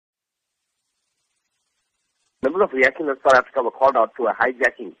Members of Reaction in South Africa were called out to a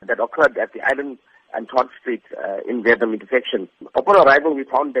hijacking that occurred at the Island and Todd Street in Verulam intersection. Upon arrival, we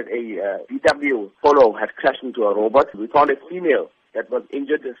found that a VW Polo had crashed into a robot. We found a female that was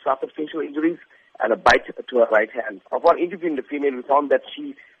injured, suffered facial injuries, and a bite to her right hand. Upon interviewing the female, we found that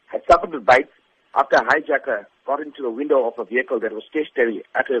she had suffered a bite after a hijacker got into the window of a vehicle that was stationary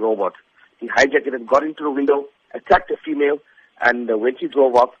at a robot. The hijacker then got into the window, attacked the female, and when she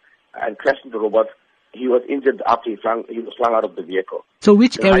drove off and crashed into the robot, he was injured after he was flung out of the vehicle. So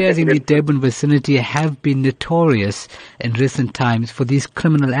which areas in the Durban vicinity have been notorious in recent times for these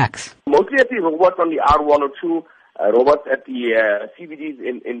criminal acts? Mostly at the robots on the R102, robots at the CBDs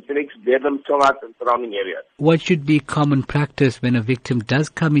in Phoenix, Verulam, Tongaat and surrounding areas. What should be common practice when a victim does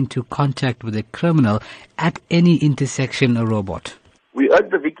come into contact with a criminal at any intersection or robot? We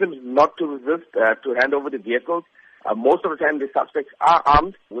urge the victims not to resist, to hand over the vehicles. Most of the time, the suspects are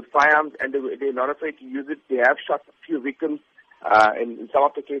armed with firearms and they're not afraid to use it. They have shot a few victims in some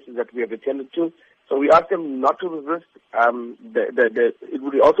of the cases that we have attended to. So we ask them not to resist. It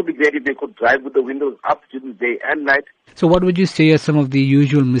would also be great if they could drive with the windows up during the day and night. So what would you say are some of the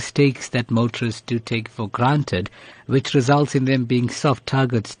usual mistakes that motorists do take for granted, which results in them being soft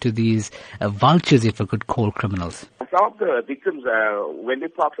targets to these vultures, if I could call criminals? Some of the victims, when they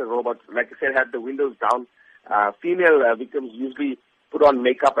park the robots, like I said, have the windows down. Female victims usually put on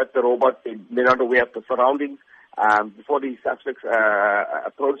makeup at the robot. They're not aware of the surroundings. Before the suspects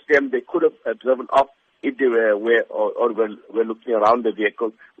approached them, they could have driven off if they were looking around the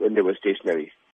vehicle when they were stationary.